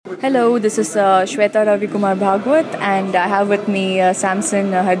Hello, this is Shweta Ravikumar Bhagwat, and I have with me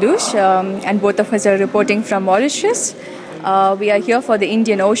Samson Hadush, and both of us are reporting from Mauritius. We are here for the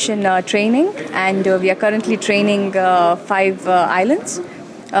Indian Ocean training, and we are currently training five islands,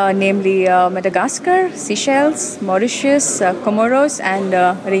 namely Madagascar, Seychelles, Mauritius, Comoros, and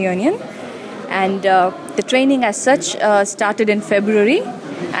Reunion. And the training as such started in February,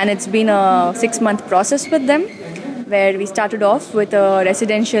 and it's been a 6-month process with them, where we started off with a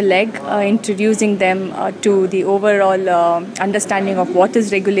residential leg, introducing them to the overall understanding of what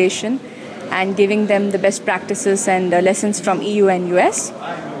is regulation and giving them the best practices and lessons from EU and US.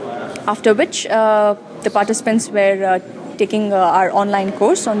 After which, the participants were taking our online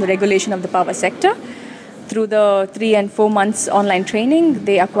course on the regulation of the power sector. Through the 3 and 4 months online training,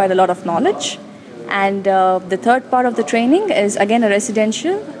 they acquired a lot of knowledge. And the third part of the training is again a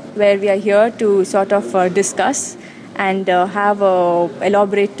residential, where we are here to sort of discuss and have a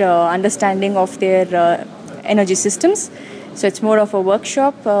elaborate understanding of their energy systems. So it's more of a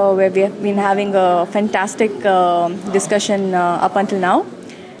workshop where we have been having a fantastic discussion up until now.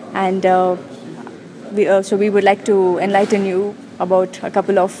 And so we would like to enlighten you about a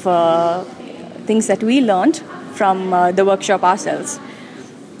couple of things that we learned from the workshop ourselves.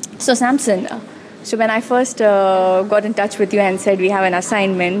 So Samson, so when I first got in touch with you and said we have an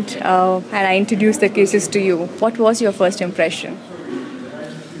assignment and I introduced the cases to you, what was your first impression?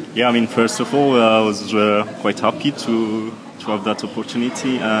 Yeah, I mean, first of all, I was quite happy to have that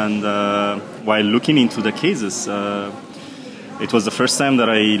opportunity. And while looking into the cases, it was the first time that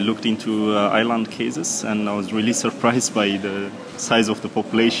I looked into island cases, and I was really surprised by the size of the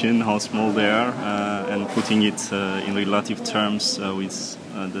population, how small they are, and putting it in relative terms with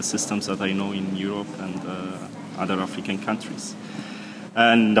the systems that I know in Europe and other African countries.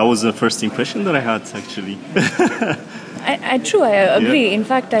 And that was the first impression that I had, actually. I agree. Yeah. In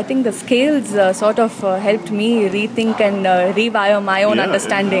fact, I think the scales sort of helped me rethink and rewire my own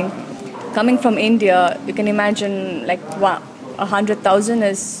understanding. Coming from India, you can imagine like 100,000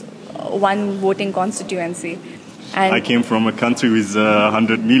 is one voting constituency. And I came from a country with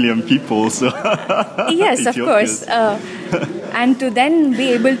 100 million people, so yes, of course. And to then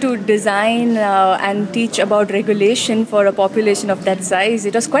be able to design and teach about regulation for a population of that size,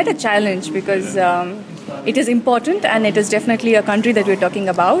 it was quite a challenge because it is important and it is definitely a country that we're talking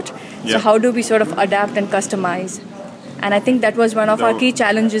about. Yeah. So how do we sort of adapt and customize? And I think that was one of our key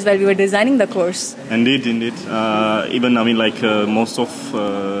challenges while we were designing the course. Indeed. Even, I mean, like most of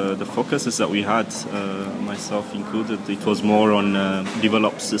the focuses that we had, myself included, it was more on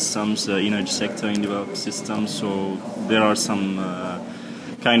developed systems, energy sector in developed systems. So there are some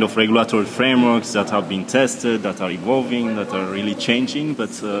kind of regulatory frameworks that have been tested, that are evolving, that are really changing,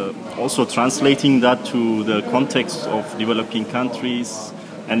 but also translating that to the context of developing countries.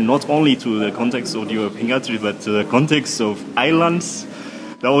 And not only to the context of the European countries, but to the context of islands.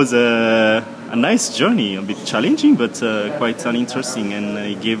 That was a nice journey, a bit challenging, but quite interesting. And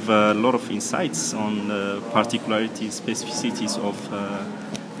it gave a lot of insights on the particularities, specificities of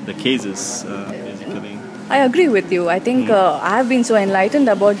the cases, basically. I agree with you. I think I have been so enlightened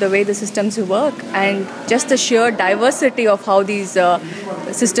about the way the systems work and just the sheer diversity of how these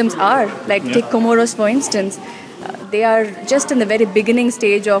systems are. Like take Comoros, for instance. They are just in the very beginning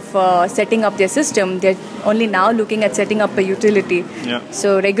stage of setting up their system. They're only now looking at setting up a utility. Yeah.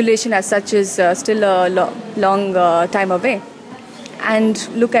 So regulation as such is still a long time away. And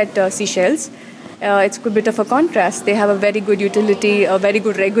look at Seychelles. It's a bit of a contrast. They have a very good utility, a very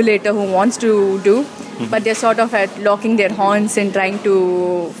good regulator who wants to do, but they're sort of at locking their horns and trying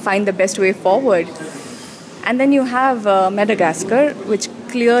to find the best way forward. And then you have Madagascar, which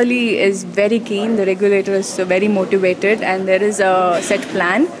clearly is very keen. The regulator is very motivated and there is a set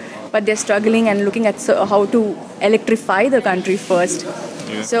plan, but they're struggling and looking at how to electrify the country first.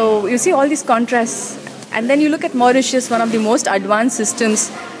 Yeah. So you see all these contrasts. And then you look at Mauritius, one of the most advanced systems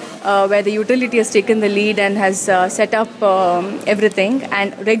where the utility has taken the lead and has set up everything,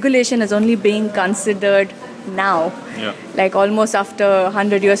 and regulation is only being considered now. Yeah. Like almost after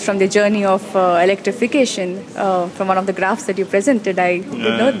 100 years from the journey of electrification, from one of the graphs that you presented, I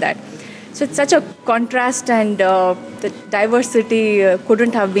did note that. So it's such a contrast, and the diversity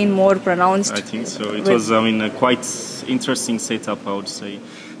couldn't have been more pronounced. I think so. It was, a quite interesting setup, I would say.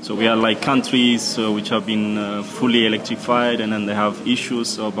 So we are like countries which have been fully electrified, and then they have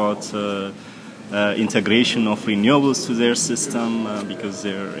issues about integration of renewables to their system because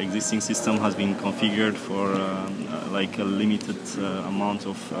their existing system has been configured for like a limited amount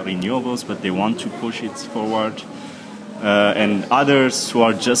of renewables, but they want to push it forward. And others who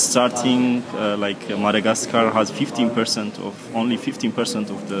are just starting, like Madagascar, has only 15%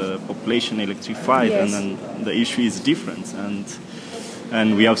 of the population electrified, Yes. and then the issue is different.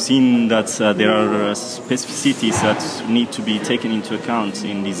 And we have seen that there are specificities that need to be taken into account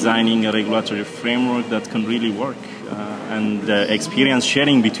in designing a regulatory framework that can really work. And experience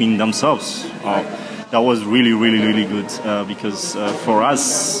sharing between themselves. That was really, really, really good because for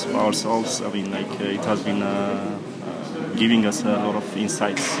us, ourselves, I mean, like it has been giving us a lot of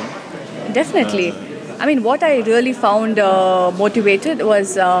insights. Definitely. I mean, what I really found motivated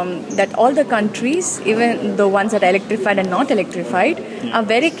was that all the countries, even the ones that are electrified and not electrified, are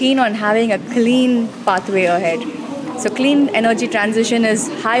very keen on having a clean pathway ahead. So clean energy transition is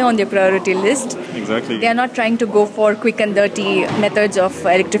high on their priority list. Exactly. They are not trying to go for quick and dirty methods of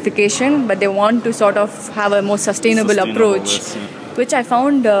electrification, but they want to sort of have a more sustainable approach, yes, yeah. which I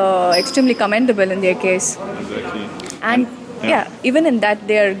found extremely commendable in their case. Exactly. And even in that,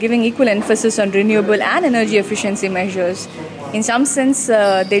 they are giving equal emphasis on renewable and energy efficiency measures. In some sense,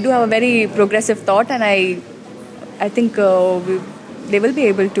 they do have a very progressive thought, and I think they will be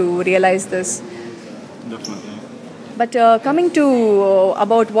able to realize this. Definitely. But coming to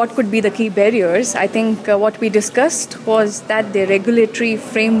about what could be the key barriers, I think what we discussed was that the regulatory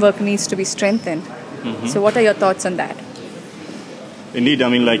framework needs to be strengthened. Mm-hmm. So what are your thoughts on that? Indeed, I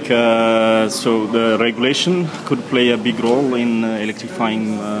mean, like, so the regulation could play a big role in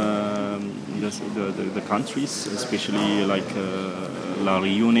electrifying the countries, especially like La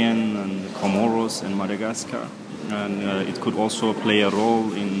Réunion and Comoros and Madagascar. And it could also play a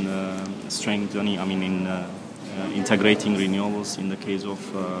role in strengthening, I mean, in integrating renewables in the case of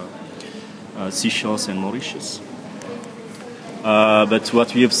Seychelles and Mauritius. But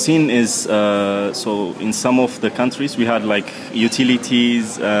what we have seen is, so in some of the countries we had like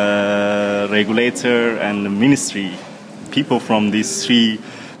utilities, regulator and ministry, people from these three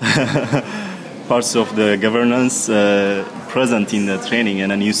parts of the governance present in the training,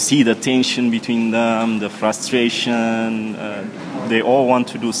 and then you see the tension between them, the frustration. They all want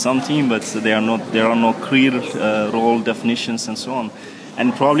to do something, but there are no clear role definitions and so on.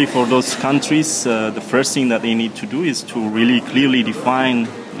 And probably for those countries, the first thing that they need to do is to really clearly define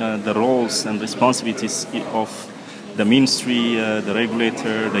the roles and responsibilities of the ministry, the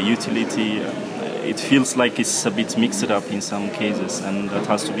regulator, the utility. It feels like it's a bit mixed up in some cases, and that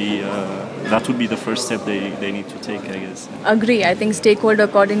has to be that would be the first step they need to take, I guess. Agree. I think stakeholder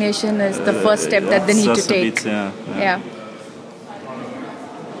coordination is the first step that they need to take. Yeah.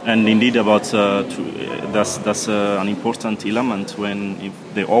 And indeed, that's an important element when if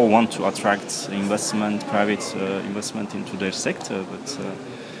they all want to attract investment, private investment into their sector, but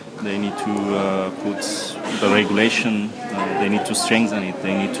they need to put the regulation, they need to strengthen it,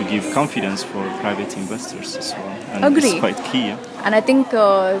 they need to give confidence for private investors as well. And Agree. It's quite key. Yeah? And I think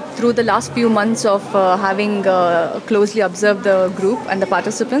through the last few months of having closely observed the group and the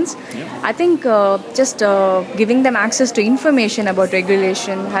participants, I think just giving them access to information about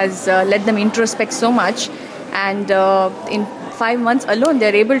regulation has let them introspect so much. And in 5 months alone,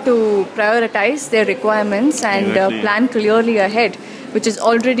 they're able to prioritize their requirements and plan clearly ahead, which is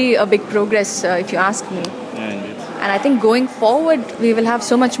already a big progress, if you ask me. Yeah, indeed. And I think going forward, we will have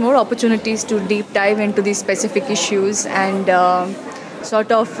so much more opportunities to deep dive into these specific issues and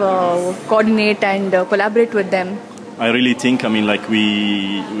sort of coordinate and collaborate with them. I really think, I mean, like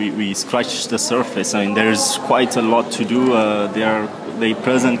we scratched the surface. I mean, there's quite a lot to do. They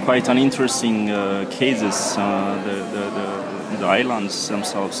present quite an interesting cases, the islands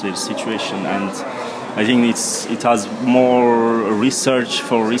themselves, their situation, and I think it has more research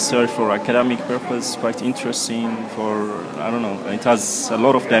for academic purpose, quite interesting I don't know, it has a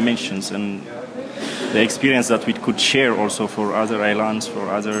lot of dimensions, and the experience that we could share also for other islands, for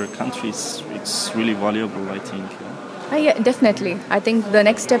other countries, it's really valuable, I think. Yeah, definitely. I think the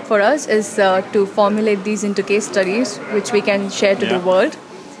next step for us is to formulate these into case studies, which we can share to the world,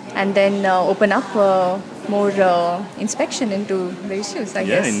 and then open up more inspection into the issues, I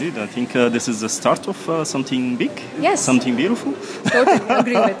guess. Yeah, indeed. I think this is the start of something big, something beautiful. Totally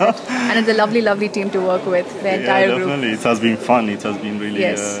agree with it. And it's a lovely, lovely team to work with, the entire group. Yeah, definitely. It has been fun. It has been really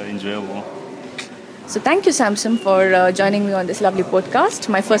enjoyable. So thank you, Samson, for joining me on this lovely podcast,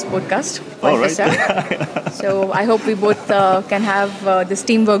 my first podcast. All right. So I hope we both can have this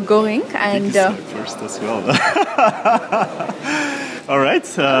teamwork going. And first as well. All right.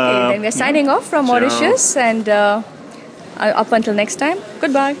 Okay, then we're signing off from Mauritius, and up until next time,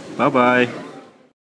 goodbye. Bye-bye.